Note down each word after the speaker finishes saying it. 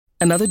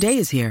Another day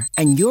is here,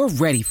 and you're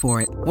ready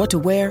for it. What to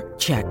wear?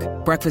 Check.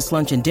 Breakfast,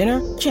 lunch, and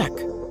dinner? Check.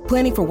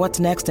 Planning for what's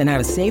next and how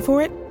to save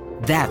for it?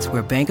 That's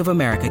where Bank of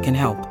America can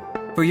help.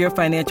 For your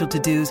financial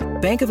to-dos,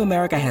 Bank of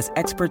America has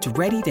experts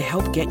ready to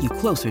help get you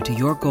closer to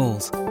your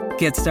goals.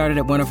 Get started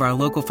at one of our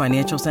local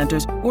financial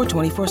centers or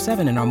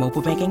 24/7 in our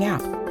mobile banking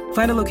app.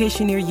 Find a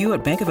location near you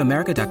at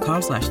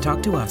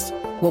bankofamerica.com/talktous.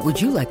 What would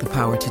you like the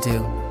power to do?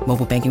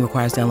 Mobile banking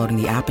requires downloading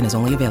the app and is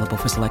only available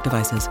for select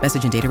devices.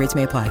 Message and data rates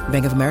may apply.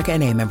 Bank of America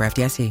N.A., member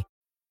FDIC.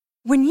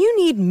 When you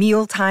need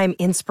mealtime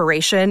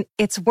inspiration,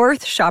 it's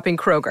worth shopping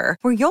Kroger,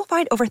 where you'll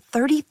find over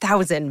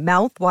 30,000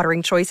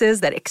 mouth-watering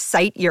choices that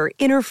excite your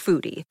inner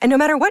foodie. And no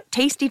matter what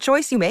tasty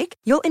choice you make,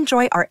 you'll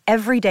enjoy our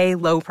everyday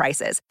low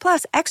prices,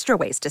 plus extra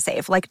ways to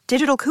save, like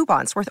digital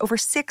coupons worth over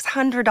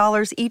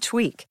 $600 each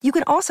week. You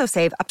can also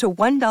save up to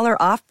 $1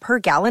 off per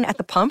gallon at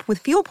the pump with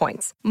fuel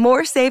points.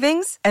 More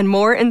savings and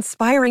more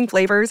inspiring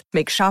flavors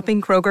make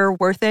shopping Kroger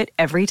worth it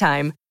every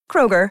time.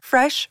 Kroger,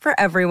 fresh for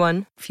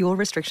everyone. Fuel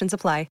restrictions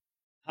apply.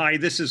 Hi,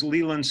 this is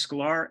Leland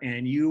Sklar,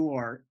 and you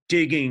are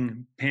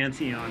digging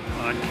Pantheon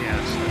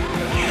Podcast.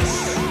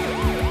 Yes!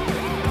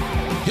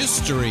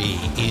 History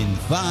in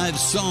 5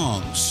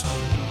 songs.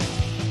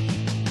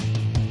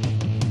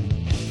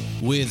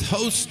 With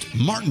host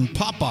Martin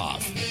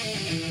Popoff.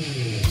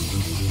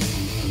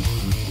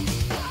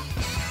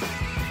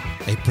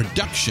 A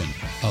production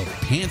of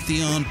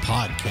Pantheon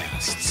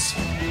Podcasts.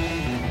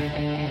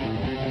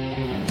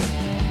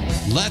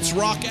 Let's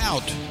rock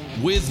out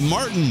with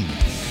Martin.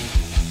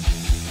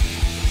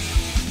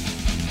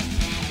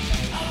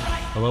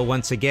 Hello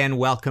once again.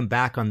 Welcome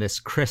back on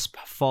this crisp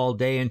fall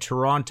day in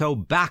Toronto.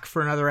 Back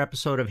for another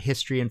episode of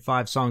History in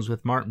 5 Songs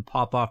with Martin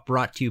Popoff,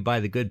 brought to you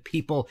by the good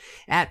people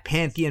at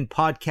Pantheon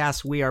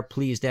Podcasts. We are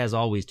pleased, as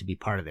always, to be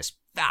part of this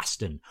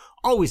vast and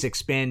always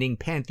expanding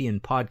Pantheon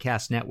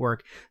Podcast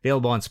Network,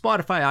 available on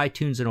Spotify,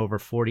 iTunes, and over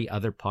 40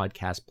 other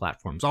podcast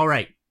platforms. All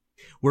right.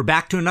 We're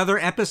back to another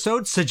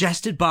episode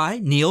suggested by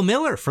Neil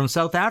Miller from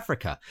South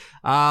Africa.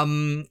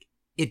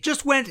 It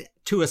just went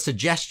to a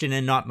suggestion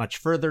and not much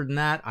further than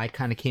that. I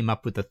kind of came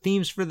up with the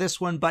themes for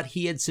this one, but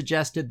he had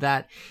suggested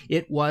that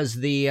it was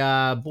the,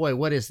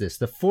 what is this?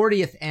 The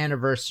 40th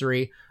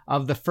anniversary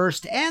of the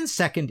first and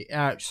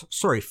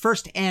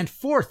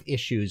fourth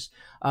issues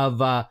of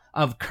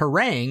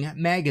Kerrang!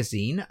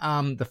 Magazine.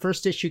 The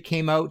first issue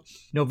came out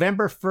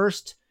November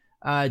 1st,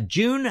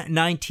 June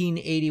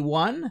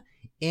 1981.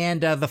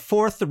 And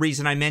the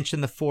reason I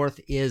mentioned the fourth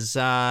is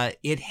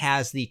it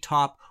has the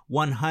top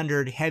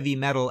 100 heavy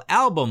metal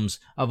albums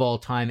of all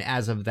time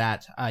as of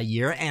that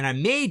year. And I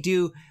may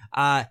do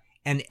an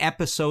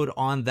episode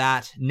on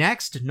that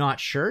next. Not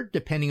sure,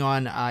 depending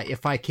on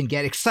if I can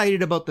get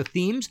excited about the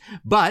themes.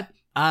 But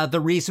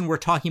the reason we're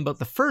talking about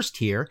the first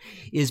here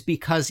is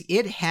because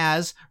it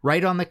has,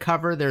 right on the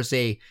cover, there's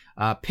a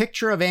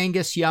picture of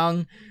Angus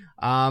Young.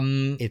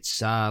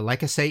 It's,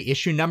 like I say,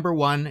 issue number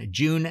 1,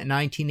 June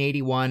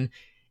 1981.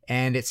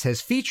 And it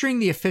says, featuring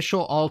the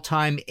official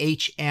all-time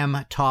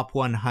HM Top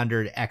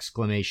 100 !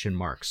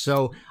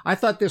 So I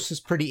thought this was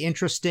pretty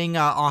interesting.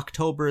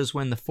 October is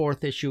when the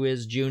fourth issue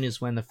is. June is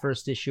when the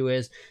first issue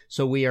is.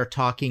 So we are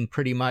talking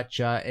pretty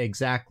much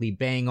exactly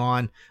bang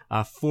on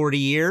 40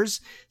 years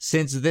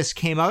since this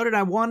came out. And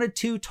I wanted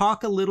to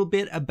talk a little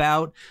bit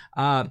about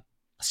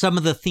some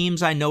of the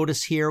themes I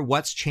notice here,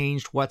 what's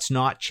changed, what's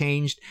not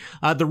changed.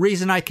 The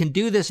reason I can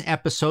do this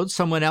episode,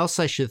 someone else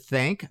I should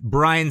thank,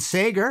 Brian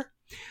Sager,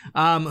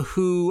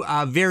 who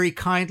very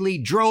kindly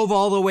drove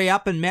all the way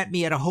up and met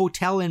me at a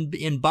hotel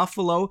in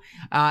Buffalo,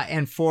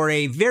 and for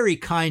a very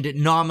kind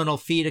nominal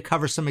fee to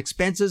cover some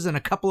expenses and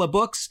a couple of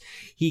books,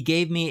 he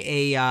gave me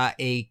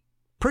a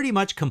pretty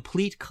much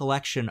complete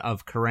collection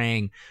of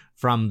Kerrang!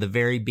 From the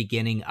very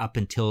beginning up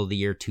until the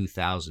year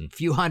 2000.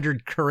 Few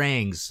hundred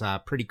Kerrangs,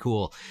 pretty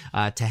cool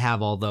to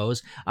have all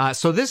those.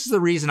 So this is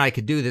the reason I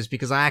could do this,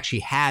 because I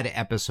actually had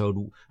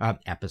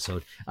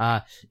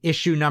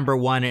issue number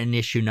 1 and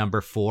issue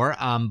number 4.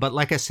 But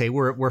like I say,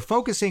 we're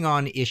focusing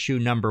on issue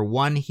number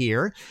 1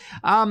 here.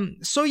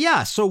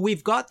 So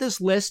we've got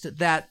this list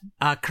that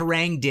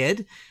Kerrang!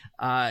 Did,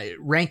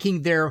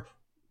 ranking their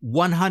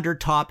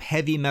 100 top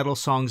heavy metal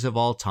songs of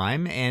all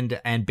time,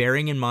 and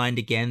bearing in mind,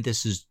 again,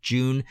 this is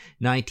June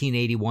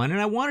 1981,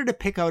 and I wanted to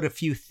pick out a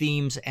few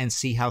themes and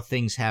see how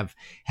things have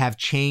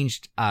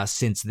changed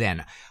since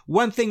then.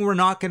 One thing we're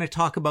not going to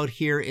talk about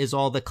here is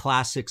all the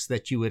classics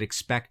that you would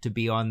expect to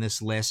be on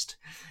this list.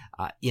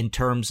 In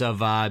terms of,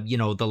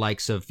 the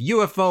likes of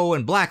UFO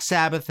and Black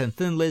Sabbath and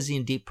Thin Lizzy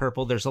and Deep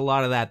Purple. There's a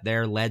lot of that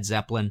there, Led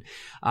Zeppelin.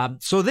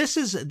 So this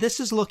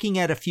is looking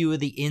at a few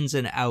of the ins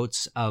and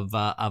outs of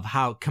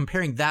how,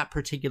 comparing that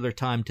particular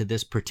time to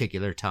this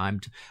particular time,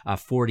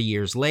 40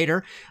 years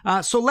later.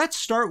 So let's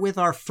start with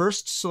our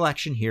first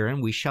selection here,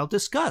 and we shall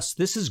discuss.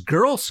 This is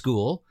Girl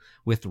School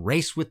with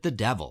Race with the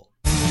Devil.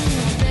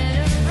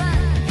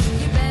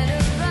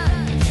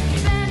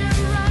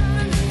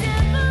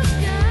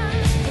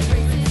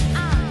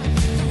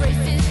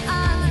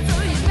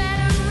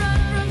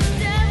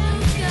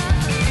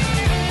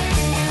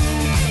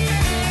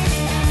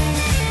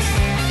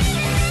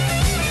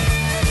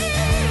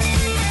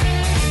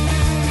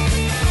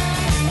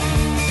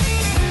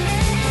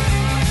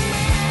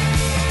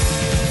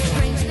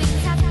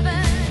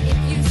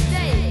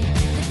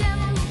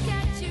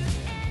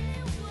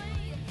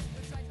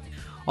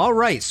 All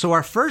right, so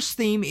our first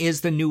theme is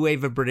the new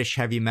wave of British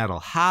heavy metal.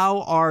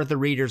 How are the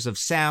readers of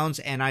Sounds?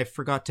 And I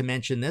forgot to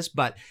mention this,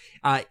 but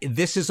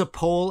this is a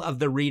poll of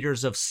the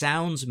readers of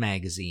Sounds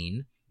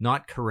magazine,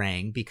 not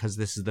Kerrang, because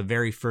this is the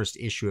very first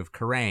issue of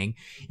Kerrang.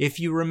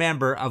 If you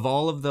remember, of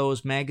all of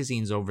those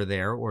magazines over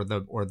there, or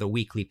the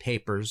weekly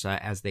papers,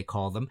 as they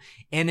call them,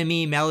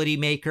 Enemy, Melody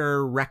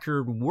Maker,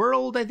 Record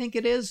World, I think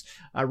it is,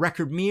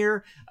 Record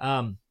Mirror.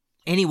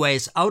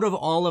 Anyways, out of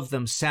all of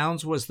them,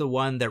 Sounds was the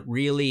one that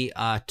really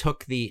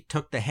took the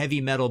heavy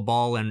metal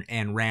ball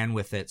and ran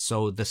with it.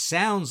 So the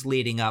Sounds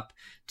leading up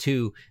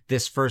to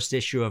this first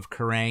issue of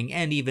Kerrang,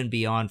 and even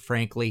beyond,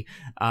 frankly,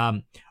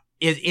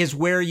 is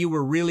where you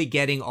were really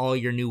getting all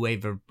your new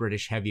wave of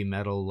British heavy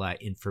metal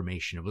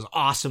information. It was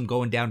awesome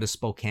going down to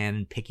Spokane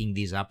and picking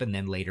these up, and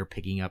then later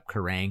picking up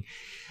Kerrang.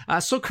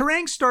 So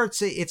Kerrang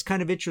starts, it's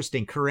kind of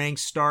interesting. Kerrang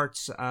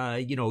starts,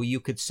 you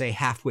could say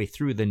halfway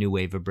through the new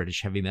wave of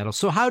British heavy metal.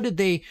 So how did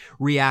they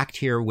react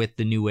here with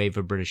the new wave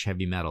of British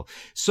heavy metal?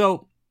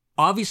 So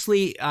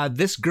obviously,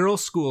 this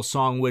Girls' School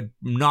song would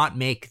not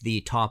make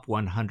the top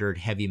 100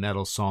 heavy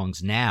metal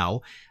songs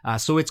now,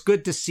 so it's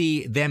good to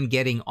see them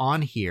getting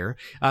on here.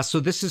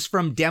 So this is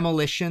from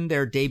Demolition.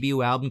 Their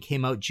debut album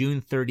came out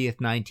June 30th,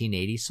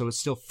 1980, so it's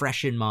still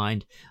fresh in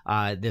mind.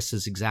 This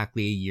is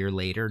exactly a year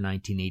later,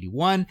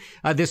 1981.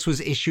 This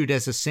was issued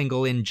as a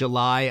single in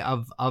July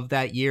of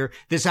that year.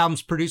 This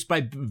album's produced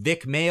by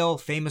Vic Mayle,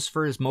 famous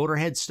for his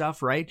Motorhead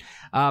stuff, right?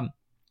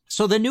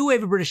 So the new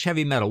wave of British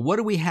heavy metal, what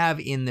do we have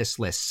in this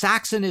list?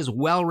 Saxon is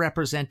well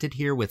represented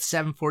here with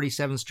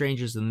 747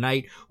 Strangers in the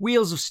Night,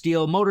 Wheels of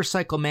Steel,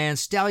 Motorcycle Man,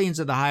 Stallions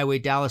of the Highway,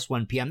 Dallas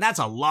 1 PM. That's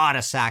a lot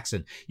of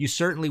Saxon. You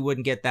certainly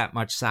wouldn't get that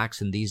much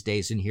Saxon these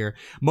days in here.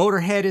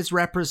 Motorhead is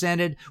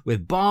represented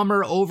with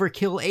Bomber,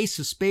 Overkill, Ace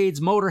of Spades,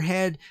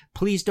 Motorhead,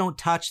 Please Don't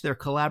Touch, their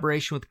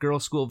collaboration with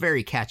Girls' School.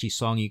 Very catchy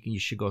song. You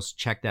should go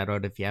check that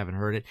out if you haven't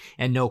heard it.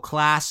 And No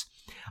Class.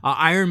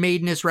 Iron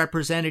Maiden is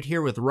represented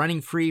here with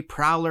Running Free,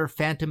 Prowler,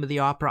 Phantom of the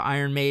Opera,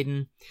 Iron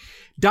Maiden.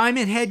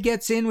 Diamond Head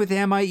gets in with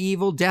Am I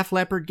Evil? Def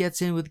Leppard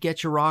gets in with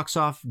Get Your Rocks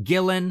Off.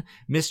 Gillan,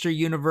 Mr.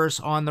 Universe,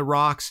 On the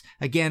Rocks.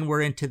 Again,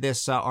 we're into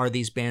this, are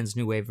these bands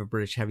new wave of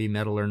British heavy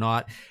metal or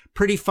not?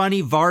 Pretty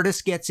Funny,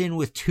 Vardis gets in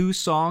with 2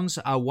 songs,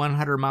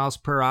 100 Miles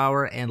Per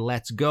Hour and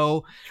Let's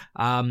Go.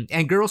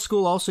 And Girls'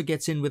 School also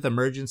gets in with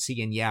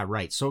Emergency and Yeah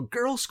Right. So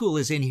Girls' School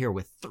is in here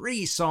with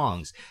 3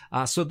 songs.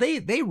 So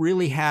they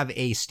really have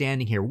a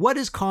standing here. What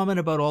is common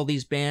about all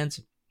these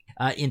bands?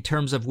 In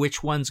terms of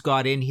which ones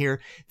got in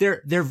here,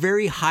 they're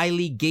very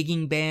highly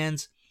gigging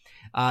bands.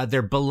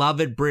 They're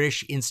beloved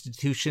British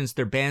institutions.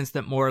 They're bands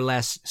that more or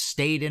less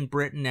stayed in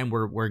Britain and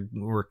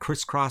were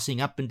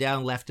crisscrossing up and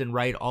down, left and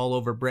right, all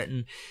over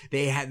Britain.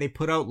 They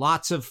put out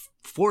lots of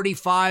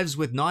 45s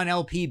with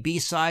non-LP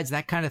B-sides,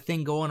 that kind of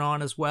thing going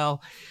on as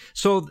well.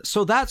 So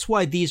that's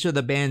why these are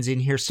the bands in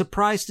here.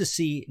 Surprised to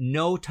see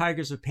no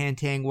Tigers of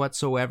Pantang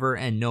whatsoever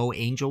and no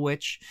Angel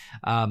Witch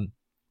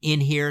in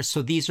here.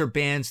 So these are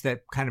bands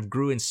that kind of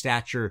grew in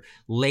stature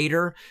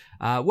later.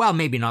 Well,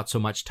 maybe not so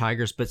much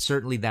Tigers, but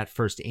certainly that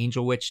first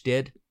Angel Witch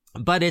did.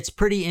 But it's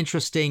pretty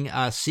interesting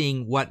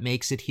seeing what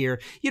makes it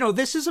here.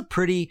 This is a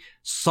pretty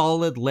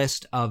solid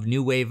list of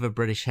new wave of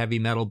British heavy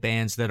metal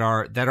bands that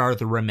are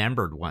the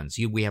remembered ones.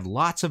 We have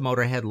lots of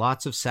Motorhead,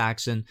 lots of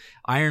Saxon.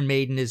 Iron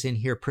Maiden is in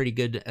here pretty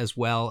good as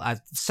well.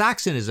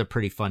 Saxon is a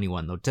pretty funny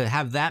one, though. To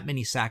have that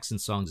many Saxon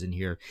songs in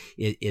here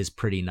is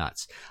pretty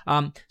nuts.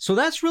 So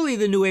that's really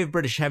the new wave of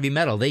British heavy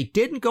metal. They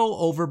didn't go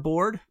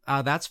overboard,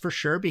 that's for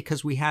sure,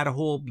 because we had a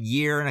whole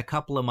year and a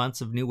couple of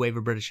months of new wave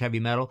of British heavy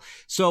metal.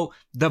 So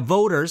the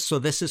voters, so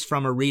this is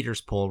from a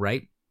reader's poll,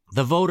 right?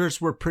 The voters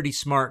were pretty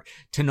smart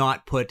to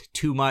not put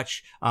too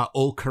much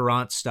Au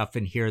Courant stuff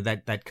in here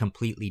that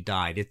completely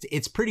died.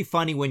 It's pretty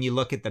funny when you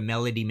look at the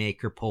Melody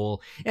Maker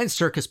poll and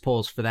Circus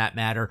polls for that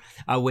matter,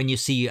 when you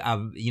see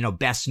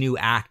best new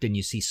act and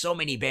you see so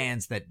many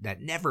bands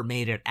that never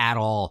made it at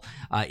all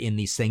in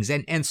these things.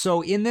 And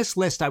so in this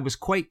list, I was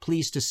quite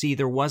pleased to see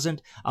there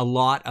wasn't a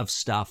lot of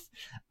stuff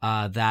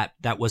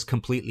that was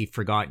completely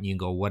forgotten. You can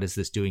go, what is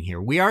this doing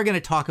here? We are going to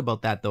talk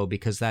about that though,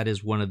 because that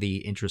is one of the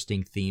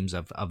interesting themes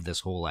of this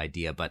whole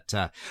idea. But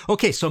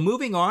okay, so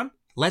moving on,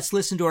 let's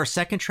listen to our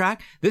second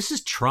track. This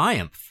is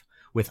Triumph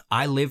with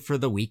I Live for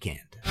the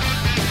Weekend.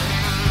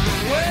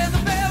 When the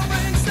bell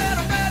rings, said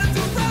I'm ready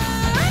to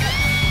run.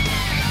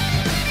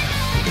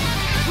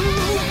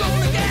 Ooh,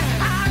 gonna get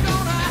high,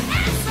 gonna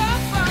have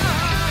some fun.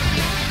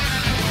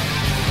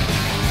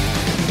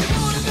 You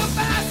wanna go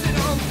fast, you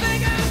don't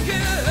think I'm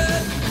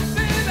good.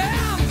 Baby,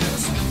 I'm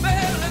just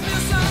barely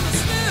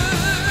misunderstood.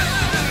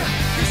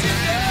 'Cause you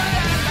know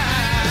that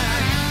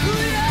line.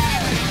 Ooh, yeah.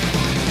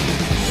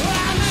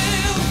 I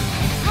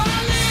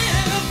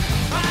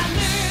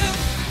live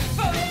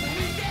for the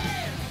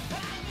weekend.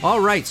 All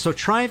right, so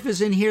Triumph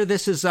is in here.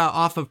 This is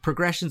off of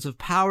Progressions of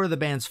Power, the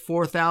band's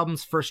 4th album,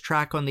 first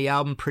track on the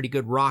album, pretty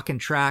good rockin'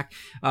 track,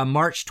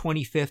 March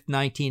 25th,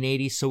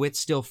 1980, so it's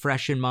still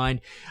fresh in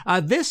mind.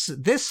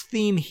 This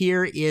theme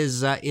here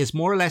is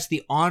more or less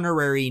the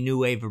honorary new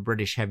wave of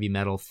British heavy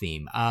metal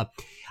theme.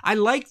 I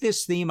like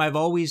this theme. I've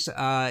always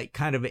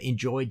kind of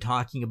enjoyed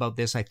talking about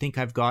this. I think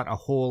I've got a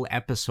whole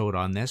episode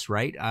on this,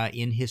 right?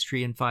 In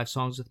History in 5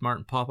 Songs with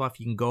Martin Popoff.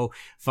 You can go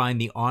find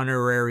the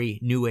honorary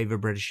New Wave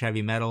of British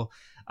Heavy Metal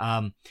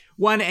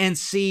one and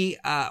see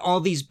all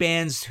these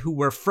bands who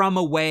were from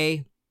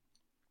away,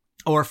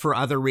 or for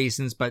other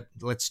reasons, but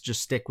let's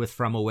just stick with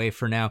from away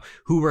for now,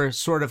 who were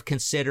sort of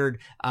considered,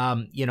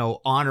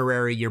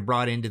 honorary. You're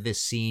brought into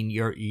this scene.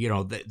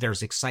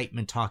 There's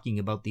excitement talking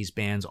about these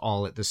bands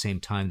all at the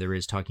same time there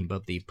is talking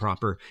about the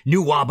proper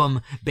New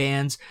Wabam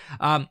bands.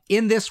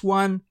 In this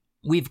one,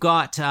 we've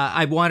got,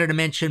 I wanted to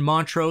mention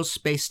Montrose,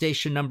 Space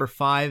Station number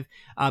 5,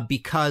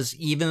 because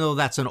even though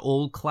that's an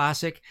old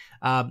classic,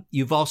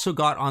 you've also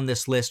got on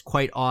this list,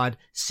 quite odd,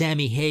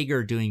 Sammy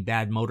Hagar doing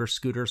Bad Motor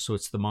Scooter. So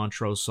it's the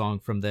Montrose song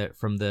from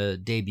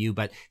the debut.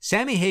 But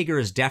Sammy Hagar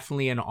is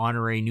definitely an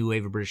honorary New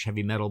Wave of British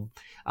Heavy Metal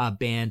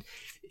band.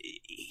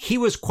 He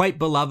was quite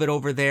beloved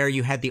over there.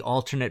 You had the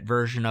alternate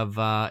version of,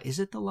 is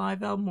it the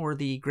live album or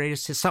the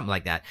greatest hits? Something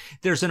like that.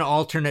 There's an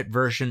alternate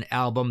version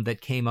album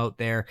that came out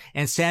there,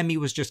 and Sammy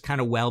was just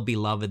kind of well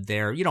beloved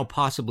there,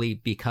 possibly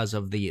because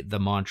of the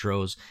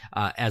Montrose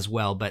as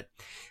well. But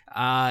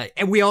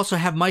and we also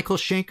have Michael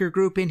Schenker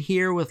Group in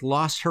here with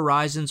Lost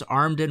Horizons,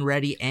 Armed and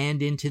Ready,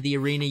 and Into the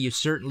Arena. You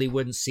certainly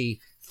wouldn't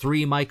see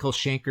 3 Michael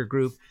Schenker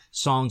Group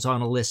songs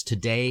on a list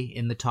today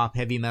in the top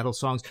heavy metal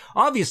songs.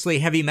 Obviously,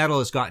 heavy metal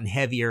has gotten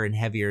heavier and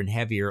heavier and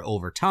heavier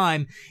over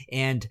time,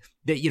 and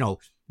that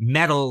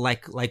metal,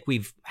 like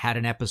we've had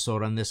an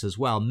episode on this as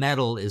well.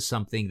 Metal is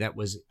something that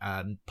was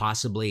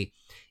possibly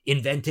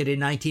invented in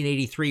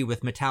 1983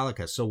 with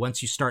Metallica. So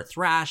once you start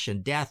thrash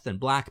and death and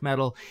black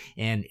metal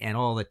and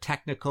all the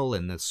technical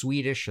and the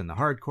Swedish and the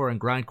hardcore and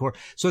grindcore,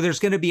 so there's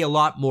going to be a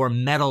lot more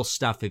metal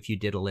stuff if you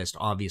did a list,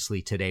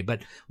 obviously, today.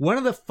 But one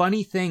of the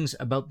funny things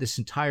about this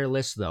entire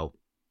list, though,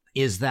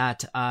 is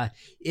that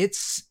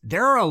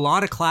there are a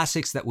lot of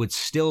classics that would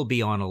still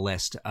be on a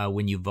list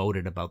when you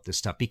voted about this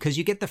stuff, because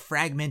you get the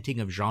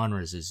fragmenting of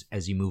genres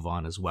as you move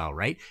on as well,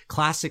 right?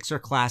 Classics are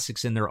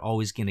classics, and they're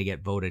always going to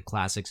get voted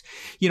classics.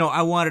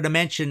 I wanted to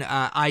mention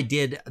I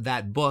did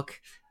that book,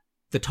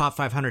 the top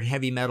 500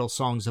 heavy metal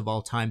songs of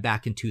all time,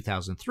 back in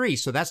 2003.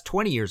 So that's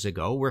 20 years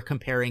ago. We're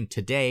comparing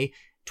today,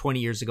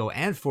 20 years ago,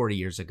 and 40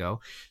 years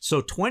ago.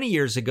 So 20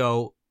 years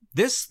ago,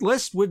 this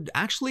list would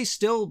actually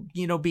still,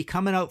 be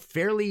coming out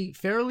fairly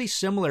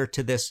similar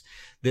to this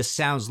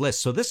Sounds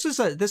list. So this is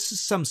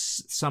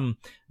some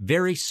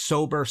very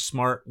sober,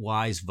 smart,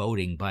 wise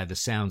voting by the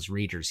Sounds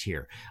readers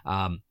here.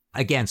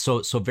 Again,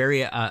 so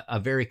very a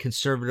very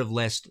conservative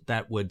list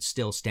that would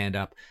still stand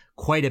up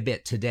quite a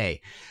bit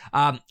today.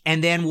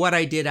 And then what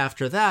I did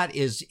after that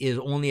is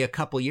only a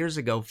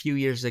few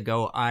years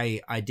ago,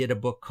 I did a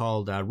book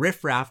called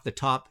Riff Raff, the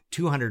top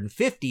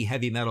 250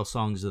 heavy metal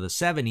songs of the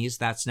 70s.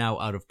 That's now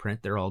out of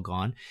print. They're all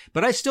gone.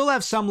 But I still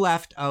have some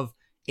left of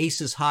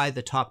Aces High,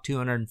 the top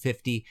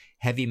 250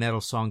 heavy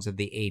metal songs of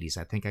the 80s.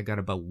 I think I got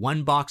about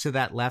 1 box of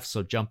that left,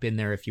 so jump in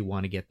there if you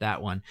want to get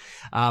that one.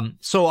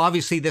 So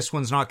obviously this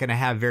one's not going to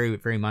have very,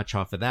 very much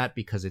off of that,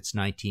 because it's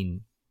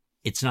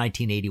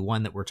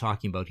 1981 that we're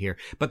talking about here.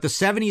 But the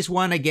 70s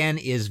one, again,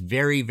 is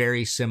very,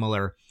 very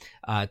similar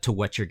to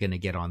what you're going to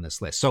get on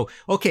this list. So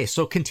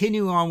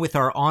continuing on with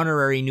our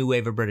honorary New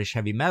Wave of British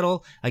Heavy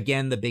Metal.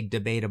 Again, the big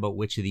debate about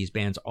which of these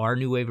bands are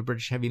New Wave of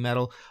British Heavy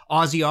Metal.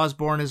 Ozzy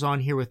Osbourne is on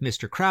here with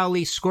Mr.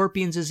 Crowley.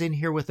 Scorpions is in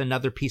here with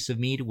Another Piece of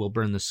Me Will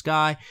Burn the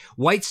Sky.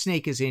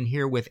 Whitesnake is in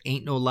here with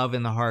Ain't No Love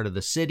in the Heart of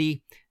the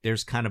City.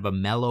 There's kind of a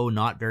mellow,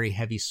 not very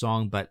heavy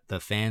song, but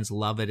the fans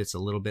love it. It's a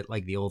little bit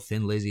like the old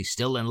Thin Lizzy,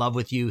 Still in Love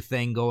with You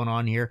thing going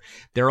on here.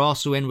 They're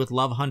also in with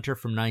Love Hunter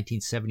from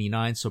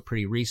 1979, so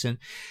pretty recent.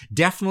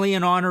 Definitely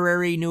an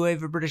honorary New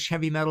Wave of British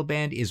Heavy Metal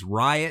band is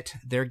Riot.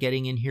 They're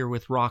getting in here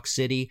with Rock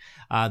City.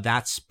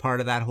 That's part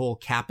of that whole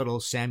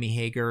Capitol, Sammy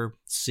Hagar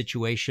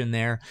situation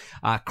there.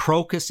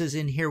 Crocus is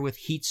in here with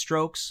Heat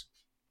Strokes.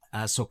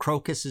 So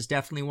Crocus is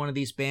definitely one of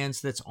these bands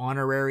that's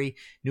honorary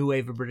New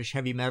Wave of British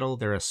Heavy Metal.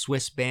 They're a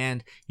Swiss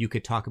band. You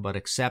could talk about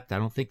Accept. I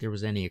don't think there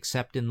was any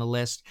Accept in the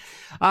list.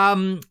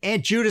 And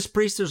Judas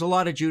Priest, there's a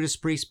lot of Judas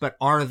Priest, but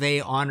are they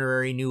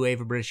honorary New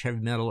Wave of British Heavy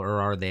Metal, or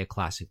are they a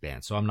classic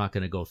band? So I'm not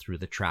going to go through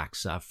the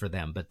tracks for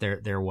them, but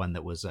they're one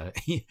that was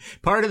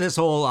part of this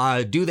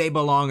whole do they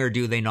belong or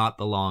do they not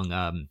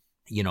belong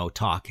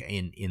talk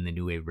in the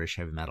New Wave of British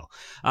Heavy Metal.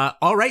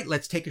 All right,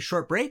 let's take a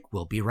short break.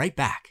 We'll be right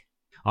back.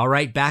 All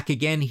right, back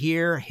again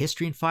here.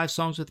 History in 5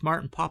 Songs with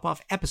Martin Popoff,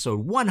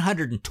 episode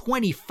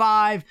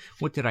 125.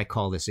 What did I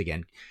call this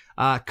again?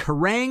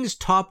 Kerrang's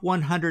Top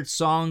 100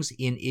 Songs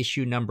in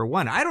issue number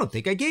 1. I don't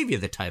think I gave you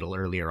the title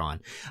earlier on.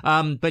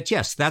 But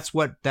yes, that's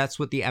what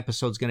the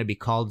episode's going to be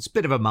called. It's a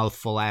bit of a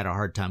mouthful. I had a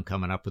hard time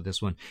coming up with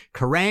this one.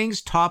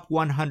 Kerrang's Top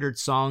 100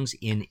 Songs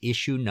in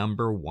issue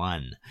number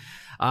 1.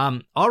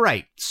 All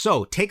right,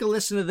 so take a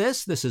listen to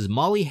this. This is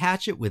Molly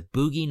Hatchet with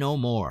Boogie No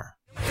More.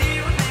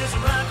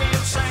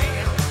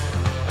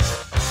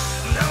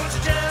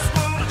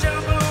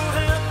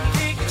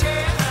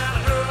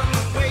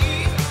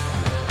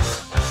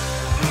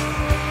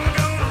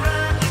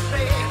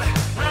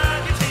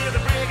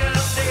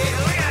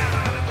 Yeah.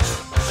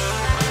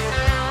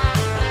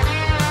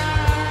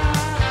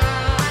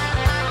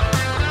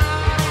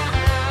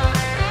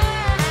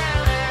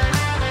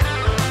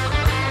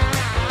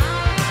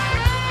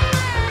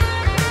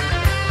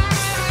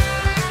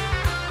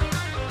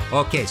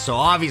 Okay, so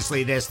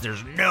obviously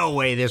there's no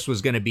way this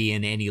was going to be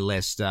in any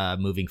list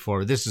moving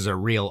forward. This is a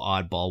real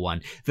oddball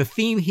one. The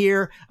theme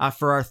here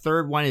for our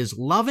third one is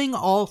loving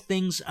all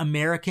things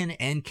American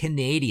and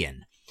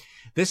Canadian.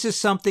 This is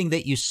something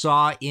that you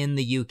saw in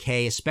the UK,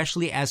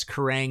 especially as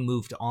Kerrang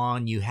moved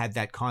on. You had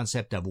that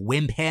concept of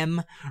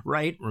Wimphem,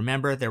 right?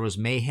 Remember, there was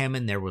Mayhem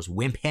and there was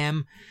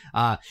Wimphem.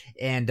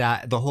 And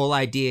the whole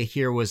idea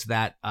here was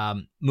that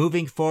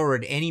moving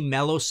forward, any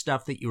mellow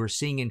stuff that you were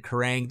seeing in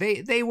Kerrang,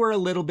 they were a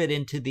little bit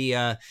into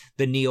the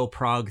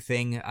neo-prog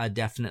thing,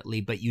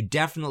 definitely. But you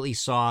definitely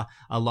saw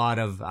a lot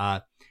of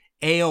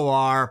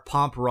AOR,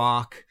 pop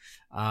rock,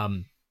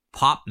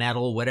 pop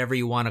metal, whatever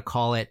you want to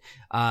call it.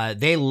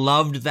 They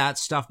loved that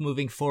stuff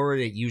moving forward.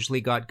 It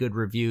usually got good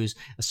reviews.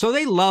 So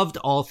they loved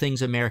all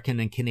things American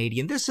and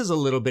Canadian. This is a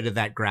little bit of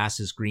that grass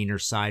is greener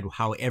side,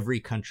 how every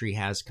country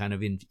has kind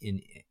of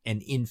an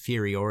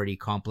inferiority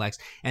complex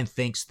and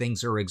thinks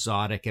things are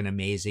exotic and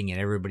amazing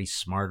and everybody's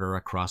smarter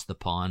across the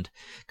pond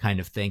kind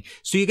of thing.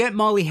 So you get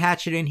Molly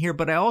Hatchet in here,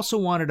 but I also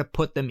wanted to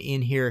put them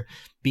in here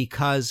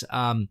because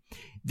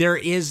there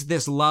is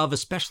this love,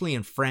 especially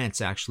in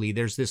France, actually,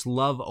 there's this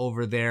love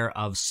over there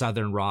of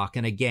Southern rock.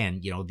 And again,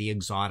 you know, the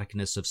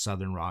exoticness of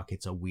Southern rock.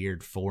 It's a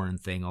weird foreign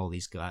thing. All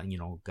these guys, you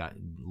know, got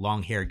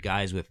long-haired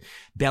guys with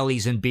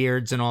bellies and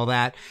beards and all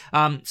that.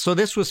 So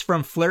this was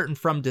from Flirtin'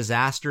 from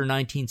Disaster,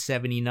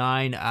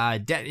 1979.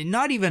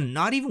 Not even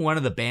one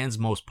of the band's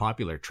most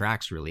popular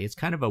tracks, really. It's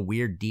kind of a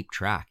weird, deep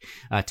track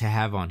to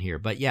have on here.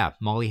 But yeah,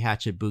 Molly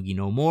Hatchet, Boogie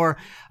No More.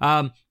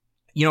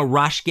 You know,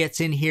 Rush gets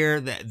in here.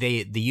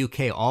 The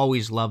UK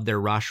always loved their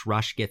Rush.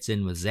 Rush gets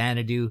in with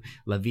Xanadu,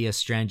 La Via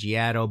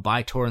Strangiato,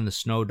 Bytor and the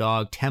Snow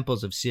Dog,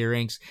 Temples of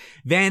Syrinx.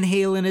 Van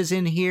Halen is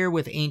in here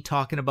with Ain't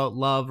Talking About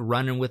Love,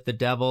 Running with the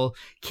Devil.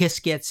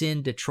 Kiss gets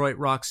in, Detroit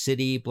Rock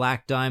City,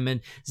 Black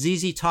Diamond.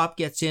 ZZ Top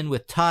gets in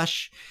with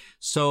Tush.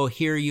 So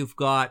here you've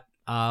got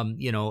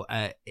you know,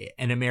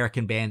 an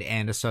American band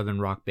and a Southern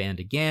rock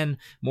band again,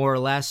 more or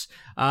less.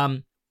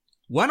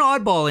 One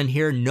oddball in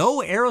here,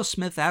 no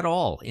Aerosmith at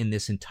all in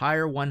this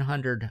entire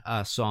 100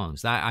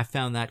 songs. I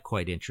found that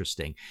quite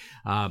interesting.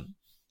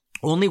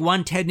 Only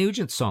one Ted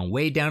Nugent song,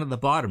 way down at the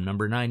bottom,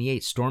 number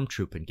 98,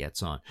 Stormtroopin'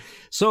 gets on.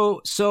 So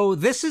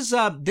this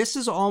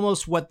is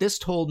almost what this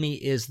told me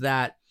is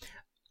that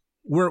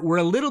we're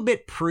a little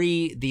bit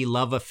pre the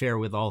love affair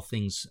with all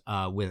things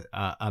with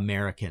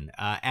American.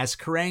 As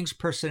Kerrang's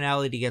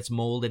personality gets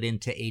molded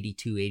into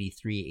 82,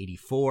 83,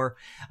 84,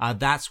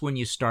 that's when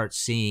you start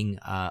seeing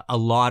a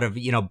lot of,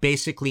 you know,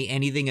 basically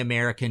anything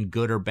American,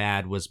 good or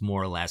bad, was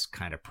more or less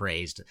kind of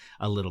praised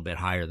a little bit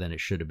higher than it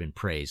should have been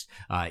praised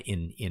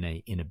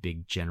in a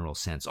big general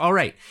sense. All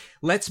right,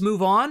 let's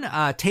move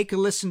on. Take a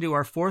listen to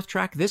our fourth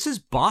track. This is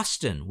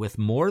Boston with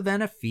More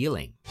Than a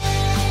Feeling.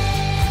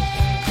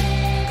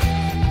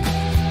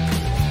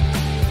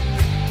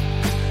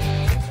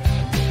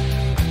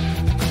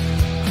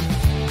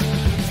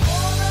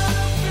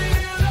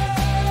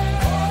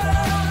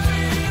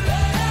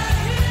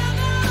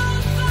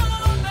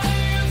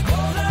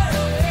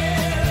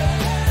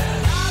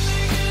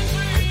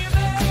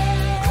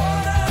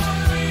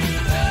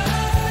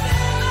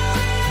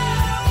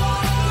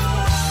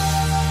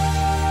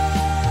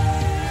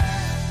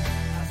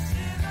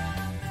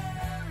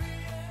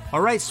 All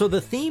right, so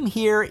the theme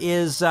here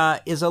is a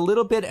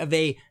little bit of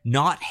a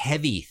not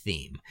heavy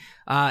theme.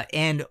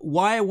 And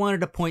why I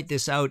wanted to point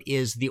this out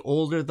is the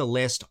older the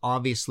list,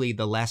 obviously,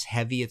 the less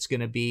heavy it's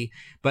going to be.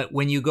 But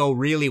when you go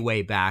really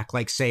way back,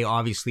 like say,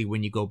 obviously,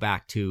 when you go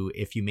back to,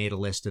 if you made a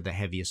list of the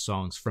heaviest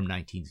songs from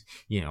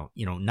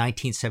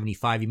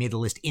 1975, you made a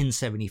list in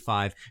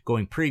 75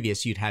 going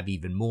previous, you'd have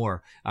even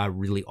more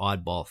really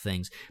oddball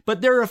things.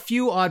 But there are a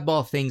few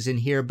oddball things in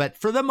here, but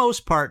for the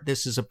most part,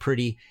 this is a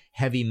pretty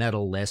heavy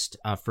metal list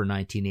for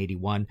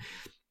 1981.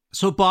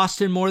 So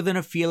Boston, More Than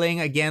a Feeling,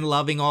 again,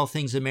 loving all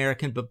things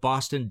American, but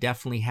Boston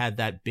definitely had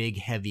that big,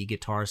 heavy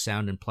guitar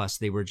sound, and plus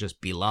they were just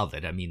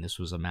beloved. I mean, this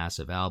was a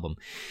massive album.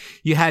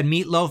 You had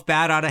Meatloaf,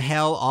 Bat Out of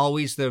Hell,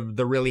 always the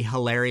really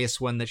hilarious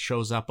one that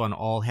shows up on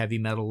all heavy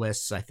metal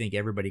lists. I think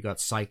everybody got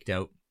psyched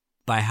out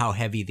by how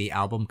heavy the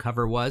album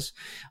cover was.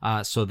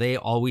 So they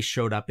always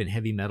showed up in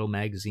heavy metal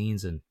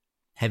magazines and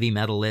heavy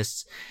metal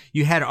lists.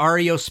 You had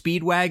REO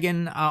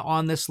Speedwagon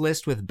on this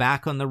list with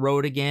Back on the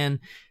Road Again.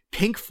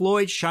 Pink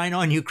Floyd, Shine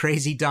On You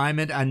Crazy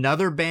Diamond,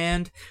 another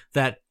band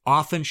that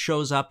often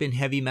shows up in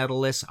heavy metal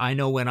lists. I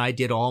know when I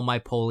did all my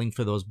polling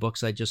for those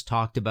books I just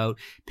talked about,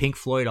 Pink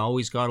Floyd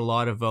always got a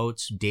lot of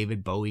votes.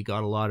 David Bowie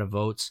got a lot of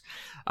votes.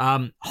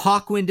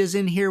 Hawkwind is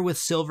in here with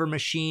Silver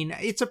Machine.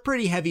 It's a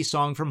pretty heavy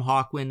song from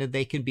Hawkwind, and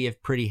they can be a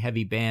pretty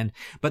heavy band,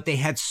 but they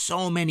had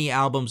so many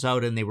albums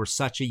out and they were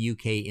such a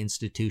UK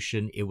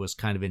institution, it was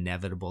kind of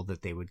inevitable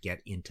that they would get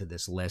into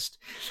this list.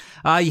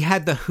 You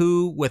had The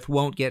Who with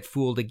Won't Get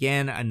Fooled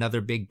Again,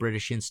 another big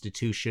British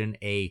institution,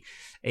 a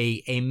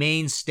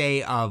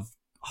mainstay of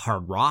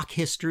hard rock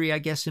history, I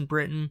guess, in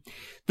Britain.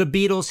 The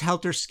Beatles,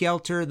 Helter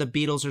Skelter. The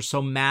Beatles are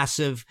so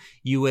massive,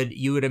 you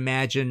would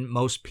imagine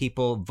most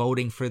people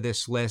voting for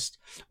this list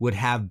would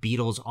have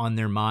Beatles on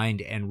their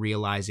mind and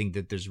realizing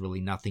that there's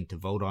really nothing to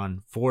vote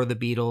on for the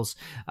Beatles.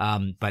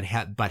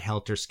 But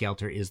Helter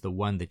Skelter is the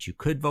one that you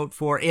could vote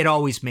for. It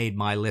always made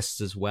my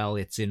lists as well.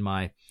 It's in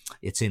my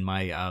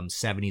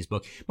 70s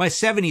book. My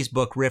 70s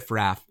book, Riff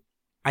Raff,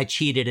 I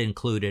cheated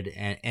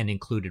and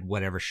included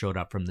whatever showed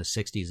up from the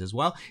 60s as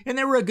well. And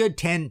there were a good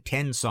 10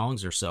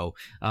 songs or so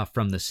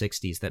from the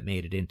 60s that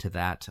made it into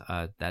that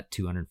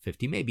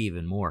 250, maybe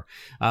even more.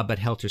 But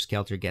Helter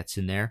Skelter gets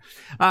in there.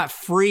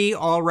 Free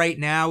All Right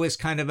Now is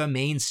kind of a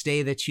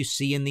mainstay that you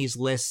see in these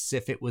lists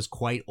if it was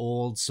quite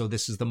old. So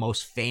this is the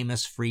most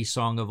famous Free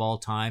song of all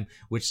time,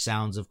 which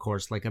sounds, of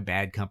course, like a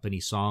Bad Company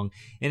song.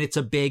 And it's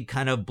a big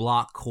kind of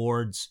block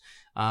chords,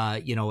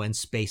 and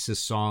Space's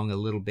song a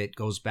little bit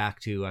goes back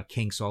to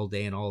Kinks All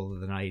Day and All of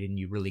the Night and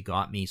You Really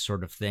Got Me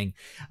sort of thing.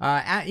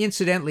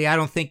 Incidentally, I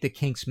don't think the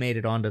Kinks made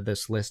it onto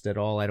this list at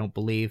all, I don't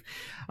believe.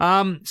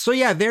 So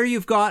yeah, there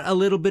you've got a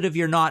little bit of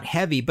your not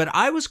heavy, but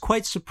I was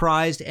quite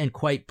surprised and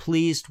quite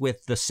pleased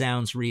with the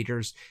Sounds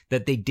readers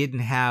that they didn't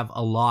have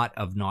a lot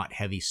of not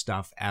heavy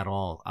stuff at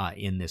all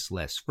in this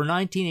list. For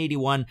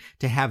 1981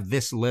 to have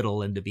this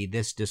little and to be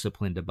this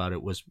disciplined about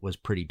it was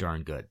pretty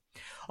darn good.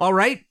 All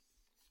right.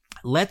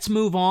 Let's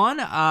move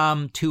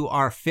on to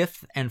our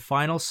fifth and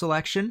final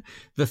selection.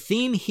 The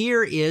theme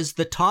here is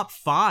the top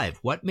 5.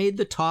 What made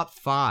the top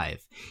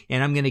 5?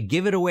 And I'm going to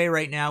give it away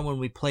right now when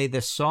we play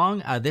this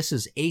song. This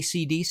is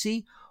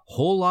AC/DC,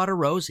 Whole Lotta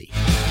Rosie.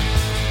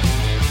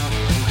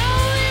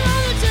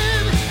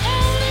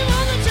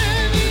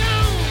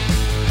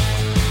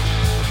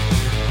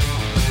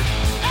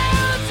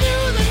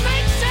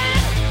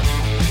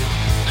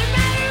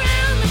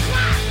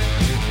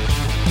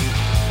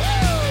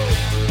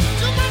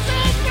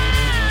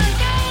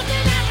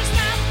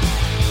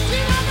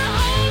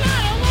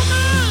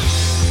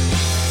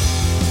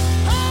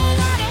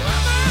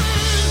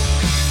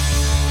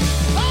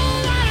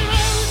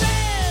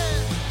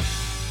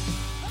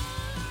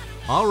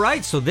 All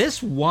right, so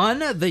this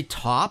won the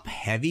top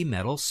heavy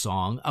metal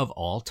song of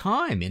all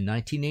time in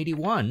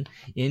 1981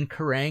 in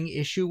Kerrang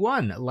issue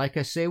 1. Like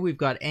I say, we've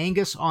got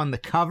Angus on the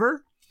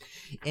cover,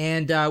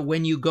 and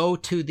when you go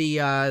to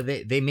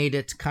the, they made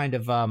it kind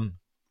of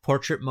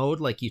portrait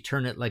mode, like you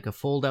turn it like a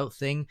fold-out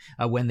thing.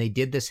 When they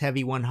did this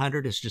Heavy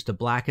 100, it's just a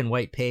black and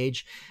white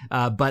page,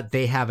 but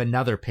they have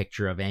another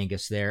picture of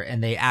Angus there,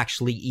 and they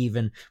actually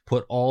even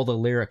put all the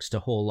lyrics to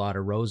Whole Lotta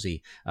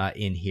Rosie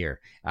in here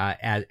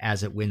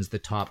as it wins the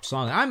top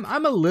song.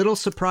 I'm a little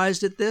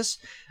surprised at this.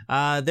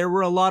 There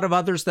were a lot of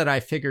others that I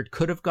figured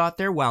could have got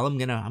there. Well, I'm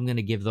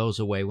gonna give those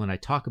away when I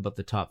talk about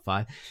the top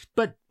 5.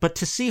 But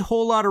to see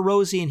Whole Lotta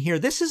Rosie in here,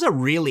 this is a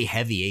really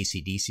heavy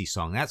AC/DC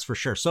song, that's for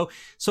sure. So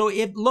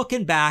if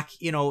looking back,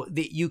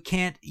 you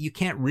can't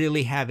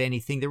really have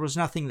anything. There was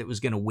nothing that was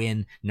going to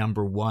win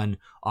number 1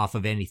 off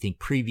of anything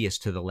previous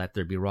to the Let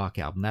There Be Rock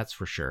album, that's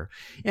for sure.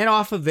 And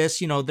off of this,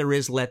 there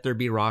is Let There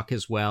Be Rock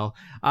as well.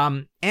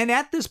 And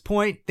at this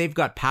point, they've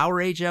got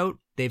Powerage out.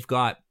 They've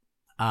got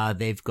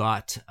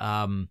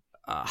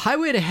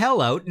Highway to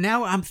Hell out.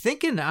 Now I'm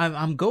thinking,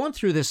 I'm going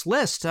through this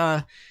list.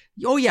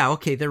 Oh yeah,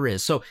 okay, there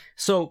is.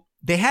 So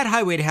they had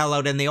Highway to Hell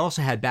out, and they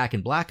also had Back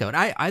in Black out.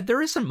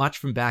 There isn't much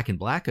from Back in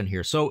Black on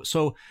here.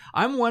 So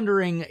I'm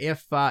wondering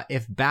if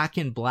Back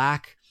in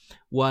Black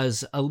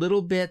was a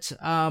little bit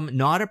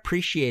not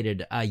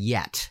appreciated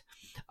yet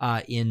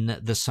in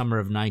the summer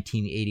of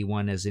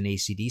 1981 as an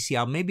AC/DC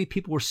album. Maybe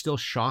people were still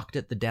shocked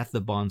at the death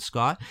of Bon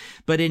Scott.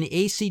 But in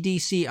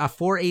AC/DC,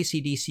 for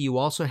AC/DC, you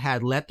also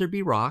had Let There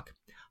Be Rock,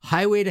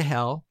 Highway to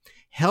Hell,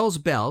 Hell's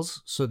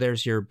Bells, so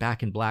there's your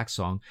Back in Black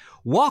song,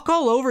 Walk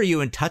All Over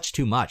You and Touch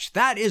Too Much.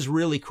 That is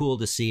really cool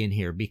to see in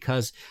here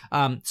because,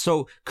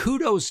 so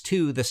kudos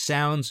to the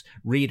Sounds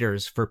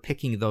readers for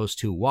picking those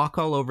two, Walk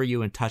All Over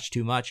You and Touch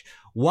Too Much.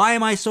 Why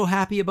am I so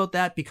happy about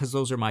that? Because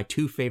those are my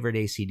 2 favorite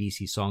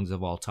AC/DC songs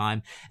of all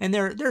time, and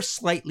they're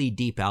slightly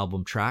deep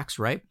album tracks,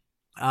 right?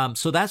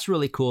 So that's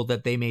really cool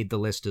that they made the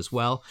list as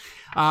well.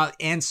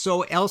 And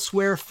so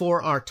elsewhere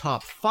for our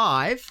top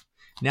 5,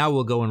 now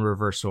we'll go in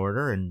reverse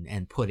order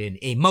and put in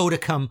a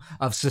modicum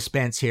of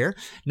suspense here.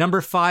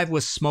 Number 5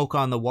 was Smoke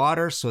on the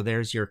Water. So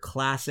there's your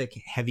classic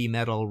heavy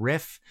metal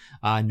riff.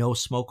 No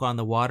smoke on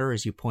the water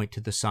as you point to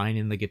the sign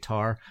in the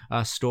guitar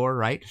store,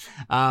 right?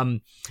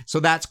 So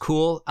that's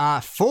cool.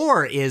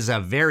 4 is a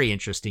very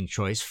interesting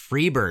choice.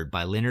 Freebird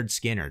by Lynyrd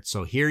Skynyrd.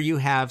 So here you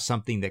have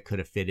something that could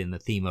have fit in the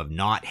theme of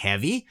not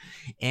heavy,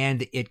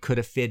 and it could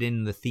have fit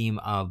in the theme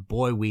of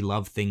Boy, We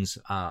Love Things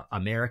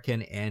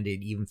American, and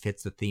it even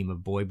fits the theme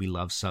of Boy, We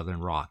Love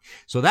Southern Rock.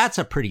 So that's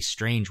a pretty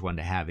strange one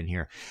to have in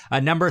here.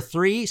 Number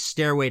 3,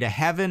 Stairway to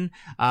Heaven.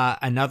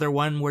 Another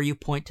one where you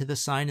point to the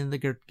sign in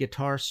the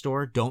guitar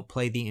store. Don't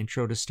play the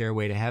intro to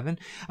Stairway to Heaven.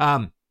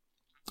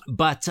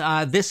 But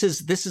this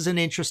is an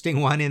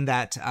interesting one in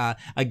that,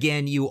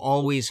 again, you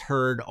always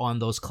heard on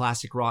those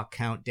classic rock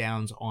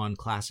countdowns on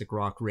classic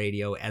rock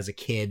radio as a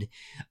kid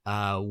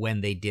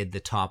when they did the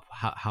top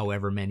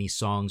however many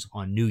songs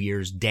on New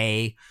Year's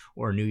Day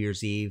or New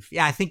Year's Eve.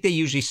 Yeah, I think they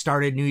usually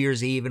started New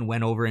Year's Eve and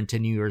went over into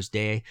New Year's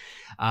Day.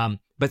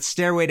 But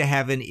Stairway to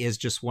Heaven is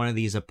just one of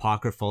these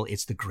apocryphal,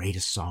 it's the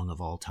greatest song of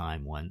all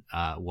time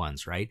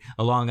ones, right?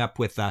 Along up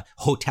with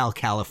Hotel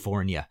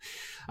California.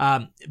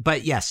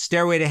 But yes,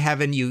 Stairway to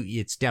Heaven,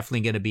 it's definitely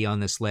going to be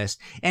on this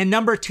list. And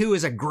number 2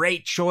 is a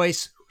great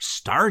choice,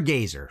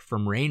 Stargazer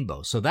from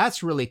Rainbow. So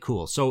that's really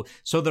cool. So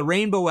the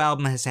Rainbow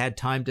album has had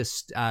time to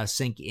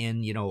sink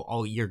in,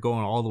 you're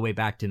going all the way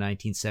back to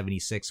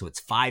 1976. So it's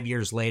 5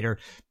 years later.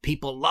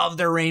 People love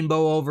their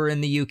Rainbow over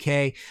in the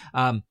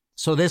UK.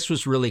 So this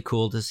was really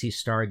cool to see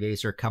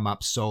Stargazer come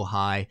up so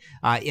high.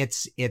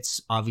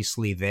 It's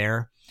obviously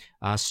there,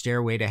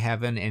 Stairway to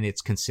Heaven, and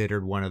it's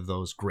considered one of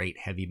those great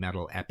heavy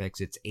metal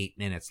epics. It's 8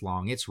 minutes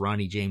long. It's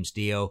Ronnie James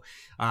Dio.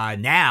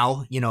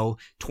 Now,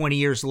 20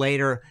 years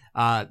later,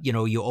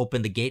 you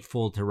open the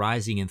gatefold to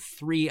Rising, and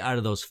 3 out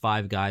of those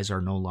 5 guys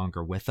are no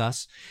longer with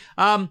us.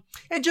 And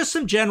just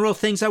some general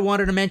things I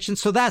wanted to mention.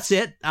 So that's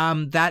it.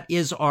 That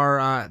is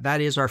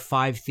our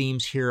 5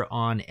 themes here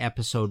on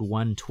episode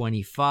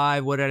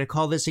 125. What did I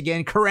call this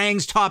again?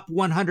 Kerrang's Top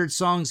 100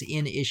 Songs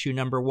in issue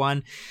number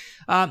 1.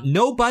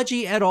 No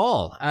budgie at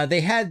all.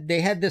 They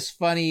had this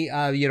funny,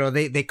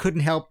 they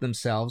couldn't help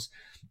themselves.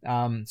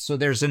 So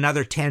there's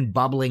another 10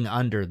 bubbling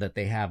under that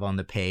they have on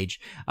the page.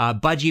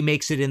 Budgie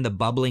makes it in the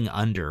bubbling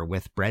under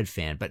with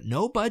Breadfan, but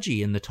no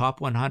budgie in the top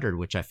 100,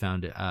 which I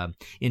found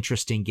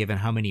interesting given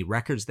how many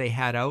records they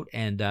had out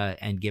and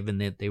given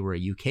that they were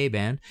a UK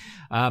band.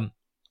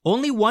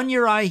 Only one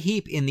Uriah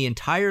Heep in the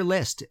entire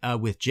list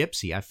with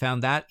Gypsy. I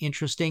found that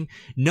interesting.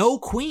 No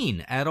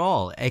Queen at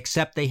all,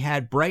 except they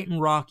had Brighton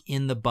Rock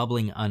in the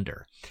bubbling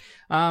under.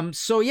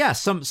 So yeah,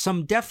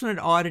 some definite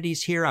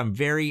oddities here. I'm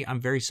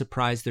very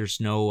surprised there's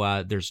no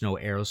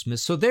Aerosmith.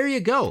 So there you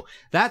go.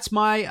 That's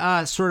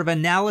my sort of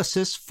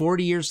analysis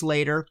 40 years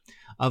later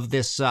of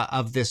this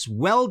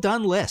well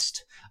done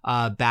list.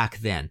 Back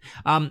then.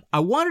 I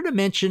wanted to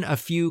mention a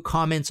few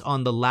comments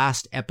on the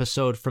last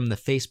episode from the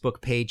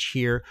Facebook page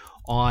here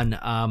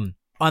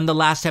on the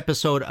last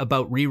episode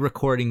about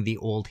re-recording the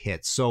old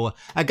hits. So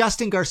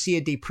Augustin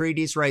Garcia de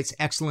Paredes writes,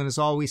 excellent as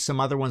always,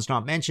 some other ones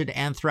not mentioned,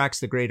 Anthrax,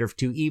 The Greater of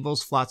Two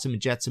Evils, Flotsam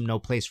and Jetsam, No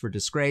Place for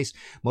Disgrace,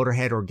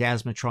 Motorhead,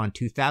 Orgasmatron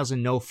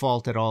 2000, no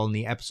fault at all in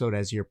the episode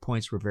as your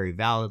points were very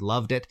valid,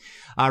 loved it.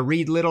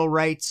 Reed Little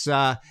writes,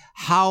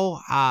 how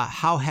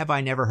have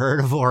I never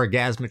heard of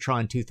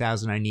Orgasmatron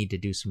 2000? I need to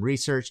do some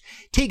research.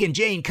 Tegan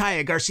Jane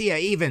Kaya Garcia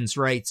Evans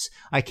writes,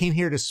 I came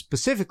here to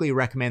specifically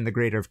recommend The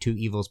Greater of Two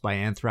Evils by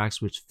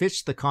Anthrax, which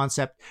fits the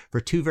concept for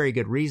 2 very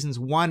good reasons.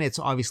 One, it's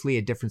obviously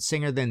a different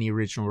singer than the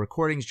original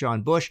recordings,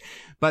 John Bush,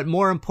 but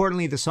more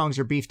importantly, the songs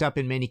are beefed up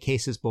in many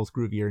cases, both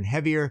groovier and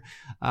heavier,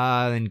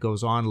 and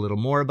goes on a little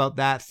more about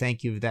that.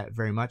 Thank you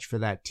very much for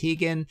that,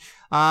 Tegan.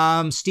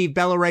 Steve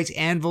Bello writes,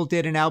 Anvil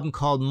did an album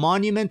called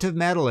Monument of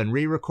Metal and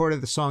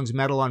re-recorded the songs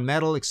Metal on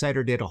Metal.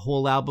 Exciter did a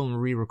whole album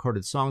and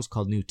re-recorded songs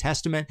called New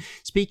Testament.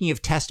 Speaking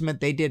of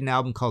Testament, they did an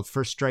album called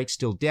First Strike,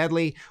 Still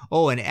Deadly.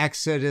 Oh, and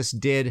Exodus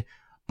did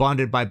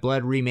Bonded by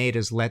Blood, remade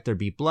as Let There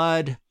Be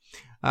Blood.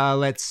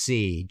 Let's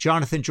see.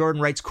 Jonathan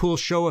Jordan writes, cool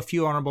show, a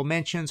few honorable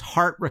mentions.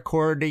 Heart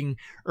recording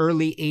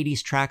early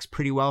 80s tracks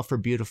pretty well for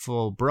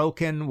Beautiful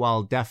Broken,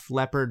 while Def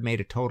Leppard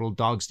made a total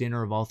dog's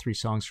dinner of all 3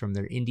 songs from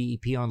their indie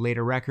EP on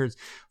later records.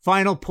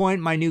 Final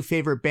point, my new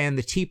favorite band,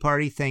 The Tea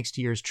Party, thanks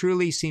to yours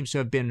truly, seems to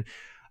have been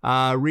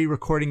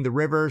re-recording The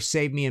River,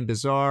 Save Me and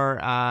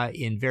Bizarre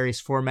in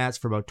various formats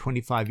for about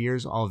 25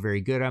 years. All very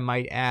good, I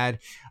might add.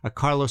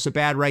 Carlos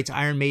Abad writes,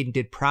 Iron Maiden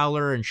did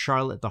Prowler and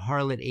Charlotte the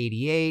Harlot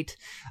 88.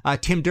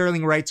 Tim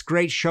Derling writes,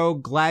 great show.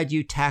 Glad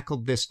you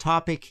tackled this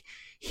topic.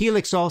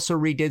 Helix also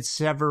redid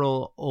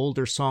several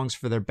older songs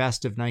for their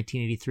best of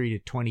 1983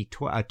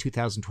 to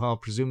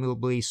 2012,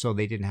 presumably, so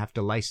they didn't have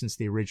to license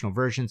the original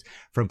versions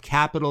from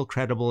Capitol.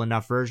 Credible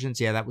enough versions.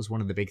 Yeah, that was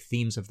one of the big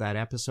themes of that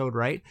episode,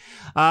 right?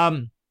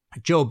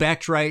 Joe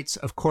Beck writes,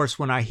 of course,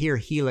 when I hear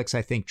Helix,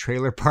 I think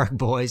Trailer Park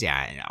Boys.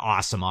 Yeah,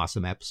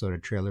 awesome episode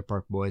of Trailer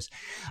Park Boys.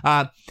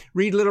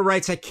 Reed Little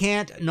writes, I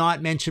can't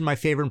not mention my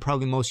favorite and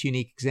probably most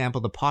unique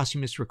example, the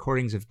posthumous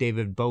recordings of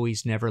David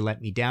Bowie's Never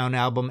Let Me Down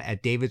album.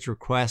 At David's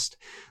request,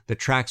 the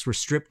tracks were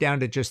stripped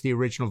down to just the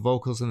original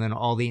vocals and then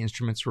all the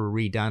instruments were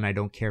redone. I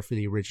don't care for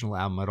the original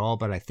album at all,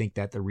 but I think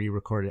that the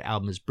re-recorded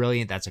album is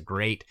brilliant. That's a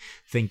great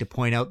thing to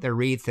point out there,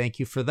 Reed. Thank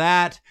you for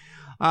that.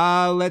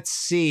 Let's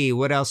see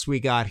what else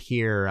we got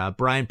here.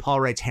 Brian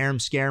Paul writes, Harem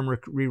Scarum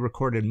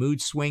re-recorded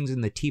Mood Swings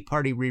and the Tea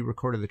Party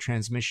re-recorded the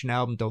Transmission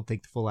album. Don't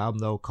think the full album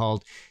though,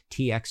 called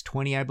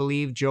TX20, I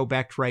believe. Joe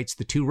Beck writes,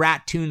 the 2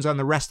 Rat tunes on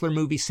the Wrestler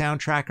movie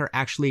soundtrack are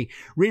actually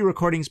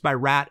re-recordings by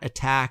Rat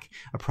Attack,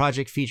 a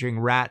project featuring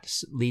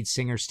Rat lead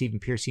singer Stephen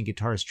Pearcy and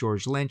guitarist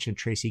George Lynch and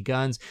Tracy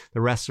Guns.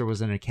 The Wrestler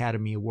was an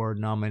Academy Award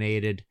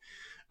nominated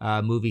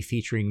movie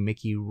featuring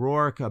Mickey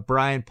Rourke.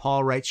 Brian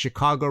Paul writes,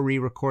 Chicago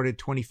re-recorded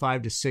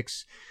 25 to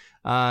 6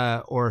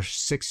 or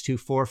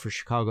 624 for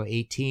Chicago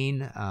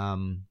 18.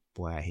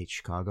 Boy, I hate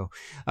Chicago.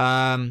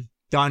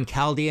 Don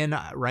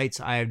Caldian writes,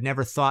 I have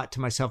never thought to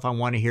myself I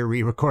want to hear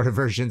re-recorded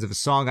versions of a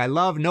song I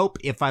love. Nope.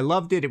 If I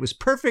loved it, it was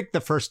perfect the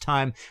first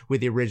time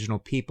with the original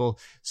people.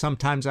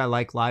 Sometimes I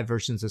like live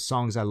versions of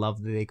songs I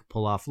love that they could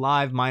pull off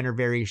live. Minor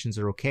variations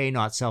are okay,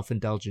 not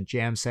self-indulgent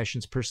jam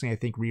sessions. Personally, I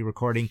think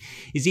re-recording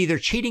is either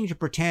cheating to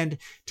pretend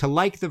to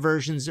like the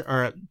versions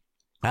or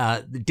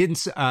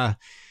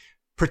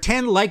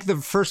pretend like the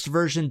first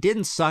version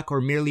didn't suck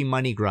or merely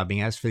money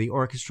grubbing. As for the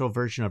orchestral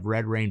version of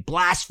Red Rain,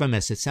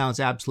 blasphemous. It sounds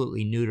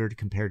absolutely neutered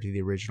compared to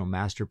the original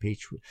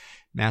masterpiece,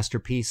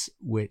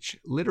 which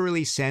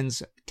literally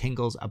sends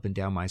tingles up and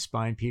down my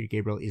spine. Peter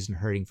Gabriel isn't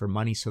hurting for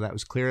money, so that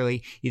was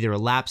clearly either a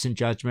lapse in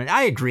judgment.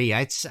 I agree.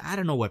 I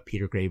don't know what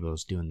Peter Gabriel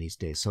is doing these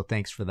days, so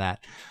thanks for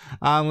that.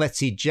 Let's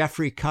see.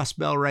 Jeffrey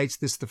Cuspel writes,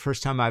 this is the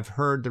first time I've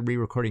heard the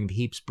re-recording of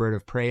Heap's Bird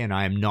of Prey, and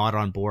I am not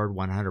on board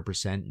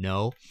 100%.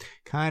 No.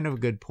 Kind of a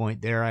good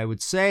point there, I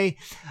would say.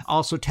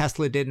 Also,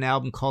 Tesla did an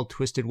album called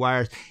Twisted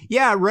Wires.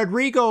 Yeah,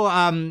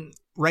 Rodrigo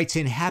writes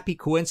in, happy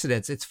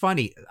coincidence. It's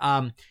funny.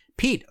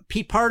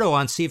 Pete Pardo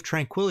on Sea of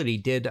Tranquility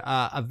did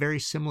a very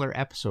similar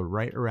episode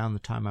right around the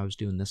time I was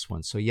doing this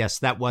one. So yes,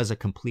 that was a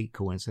complete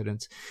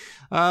coincidence.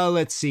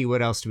 Let's see,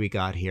 what else do we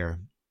got here?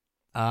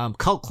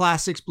 Cult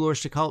Classics, Blue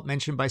Oyster Cult,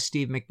 mentioned by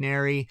Steve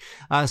McNary.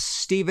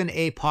 Stephen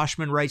A.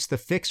 Poshman writes, The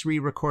Fix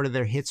re-recorded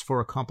their hits for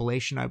a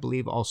compilation, I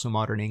believe. Also,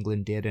 Modern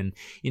England did an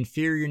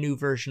inferior new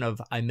version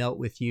of I Melt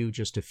With You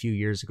just a few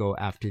years ago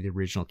after the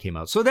original came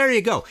out. So there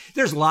you go.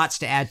 There's lots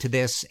to add to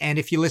this. And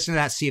if you listen to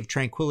that Sea of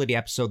Tranquility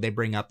episode, they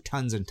bring up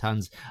tons and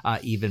tons,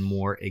 even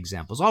more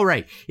examples. All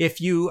right.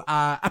 If you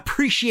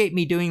appreciate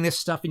me doing this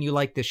stuff and you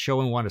like this show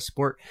and want to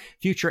support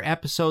future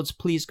episodes,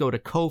 please go to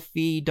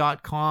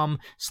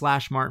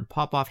ko-fi.com/Martin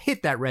Popoff,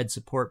 hit that red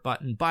support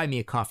button, buy me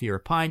a coffee or a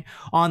pint.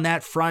 On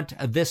that front,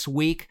 this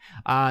week,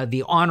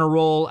 the honor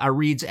roll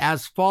reads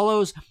as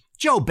follows.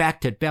 Joe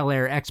Becht at Bel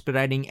Air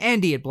Expediting,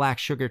 Andy at Black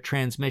Sugar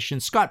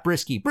Transmission, Scott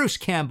Brisky, Bruce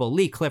Campbell,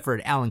 Lee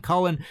Clifford, Alan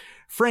Cullen,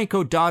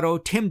 Franco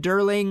Dotto, Tim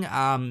Derling.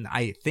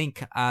 I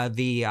think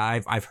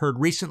I've heard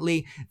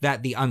recently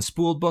that the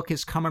Unspooled book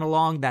is coming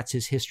along. That's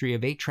his History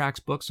of 8 Tracks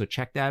book, so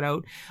check that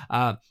out.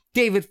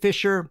 David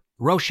Fisher,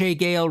 Roche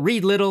Gale,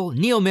 Reed Little,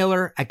 Neil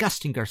Miller,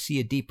 Agustin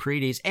Garcia D.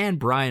 Paredes, and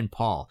Brian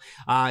Paul.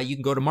 You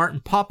can go to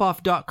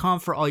martinpopoff.com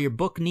for all your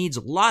book needs.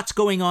 Lots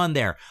going on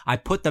there. I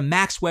put the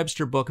Max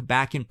Webster book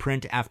back in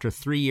print after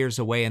 3 years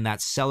away, and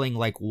that's selling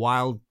like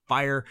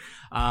wildfire.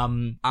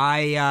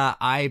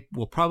 I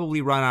will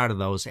probably run out of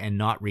those and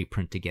not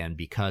reprint again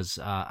because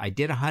I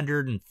did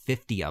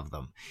 150 of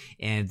them,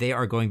 and they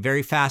are going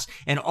very fast.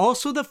 And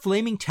also the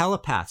Flaming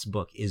Telepaths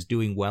book is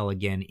doing well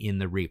again in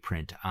the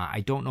reprint. I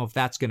don't know if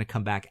that's going to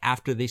come back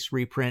after this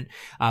reprint,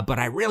 but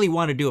I really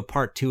want to do a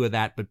part 2 of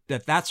that. But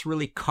that's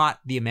really caught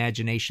the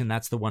imagination.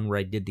 That's the one where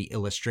I did the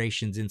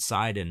illustrations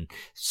inside, and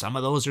some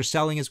of those are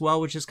selling as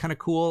well, which is kind of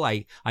cool.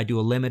 I do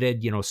a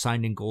limited,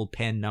 signed in gold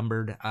pen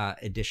numbered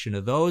edition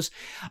of those.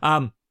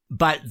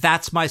 But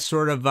that's my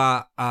sort of,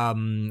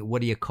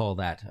 what do you call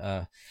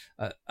that?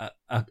 A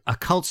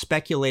cult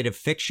speculative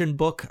fiction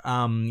book,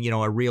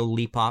 a real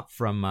leap up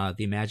from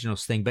the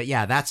Imaginos thing. But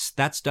yeah,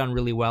 that's done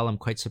really well. I'm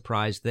quite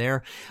surprised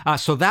there.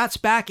 So that's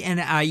back,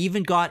 and I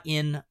even got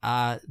in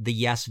the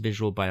Yes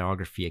visual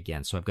biography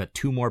again. So I've got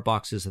 2 more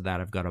boxes of that.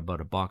 I've got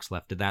about a box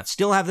left of that.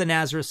 Still have the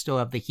Nazareth, still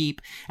have the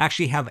Heap.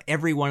 Actually have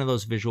every one of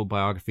those visual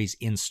biographies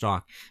in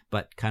stock,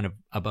 but kind of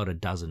about a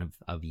dozen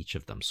of each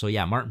of them. So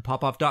yeah,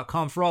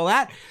 martinpopoff.com for all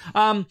that.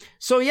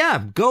 So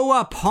yeah,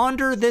 go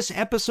ponder this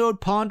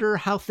episode, ponder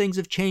how things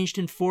have changed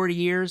in 40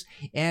 years,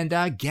 and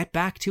get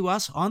back to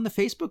us on the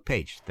Facebook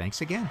page.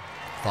 Thanks again.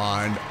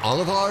 Find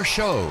all of our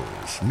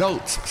shows,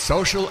 notes,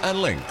 social,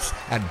 and links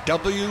at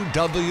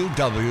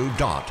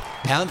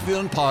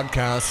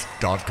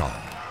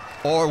www.pantheonpodcast.com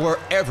or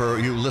wherever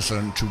you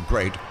listen to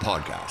great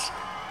podcasts.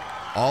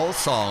 All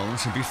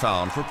songs can be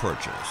found for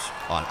purchase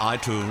on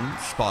iTunes,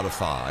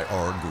 Spotify,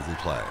 or Google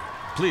Play.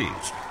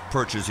 Please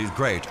purchase these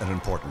great and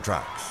important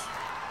tracks.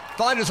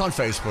 Find us on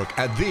Facebook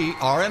at the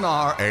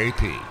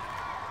RNRAP.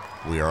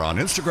 We are on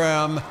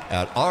Instagram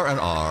at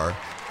RNR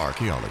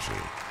Archaeology.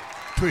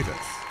 Tweet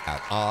us at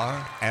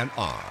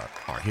RNR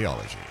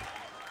Archaeology.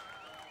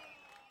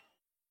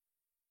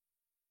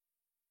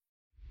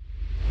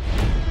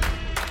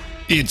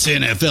 It's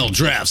NFL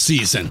draft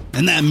season,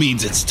 and that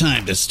means it's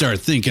time to start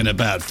thinking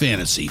about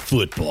fantasy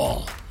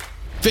football.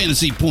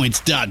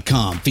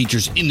 FantasyPoints.com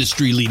features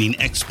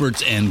industry-leading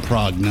experts and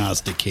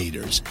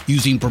prognosticators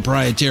using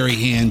proprietary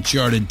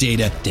hand-charted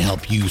data to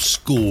help you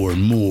score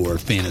more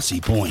fantasy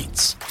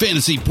points.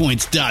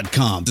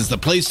 FantasyPoints.com is the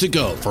place to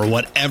go for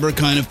whatever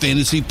kind of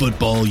fantasy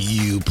football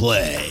you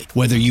play.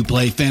 Whether you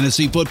play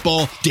fantasy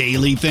football,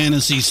 daily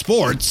fantasy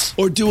sports,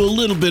 or do a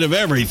little bit of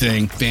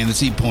everything,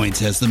 Fantasy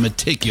Points has the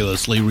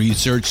meticulously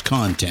researched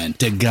content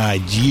to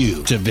guide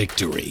you to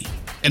victory.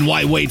 And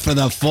why wait for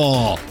the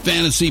fall?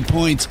 Fantasy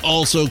Points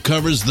also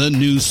covers the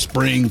new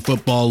spring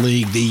football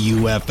league, the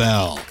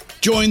UFL.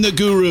 Join the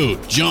Guru,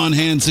 John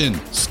Hansen,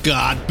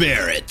 Scott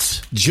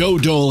Barrett, Joe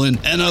Dolan,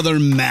 and other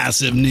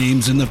massive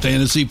names in the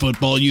fantasy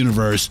football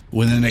universe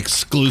with an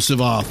exclusive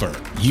offer.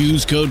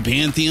 Use code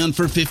Pantheon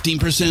for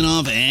 15%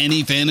 off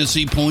any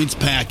Fantasy Points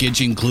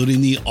package, including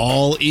the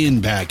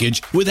all-in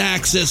package, with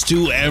access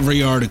to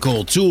every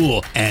article,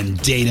 tool, and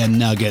data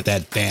nugget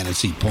that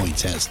Fantasy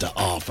Points has to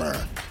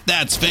offer.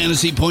 That's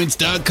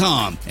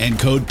fantasypoints.com and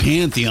code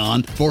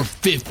Pantheon for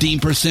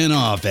 15%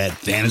 off at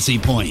Fantasy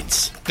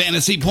Points.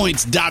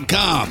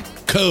 Fantasypoints.com.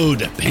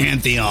 Code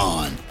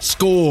Pantheon.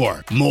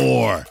 Score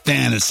more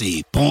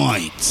fantasy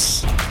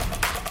points.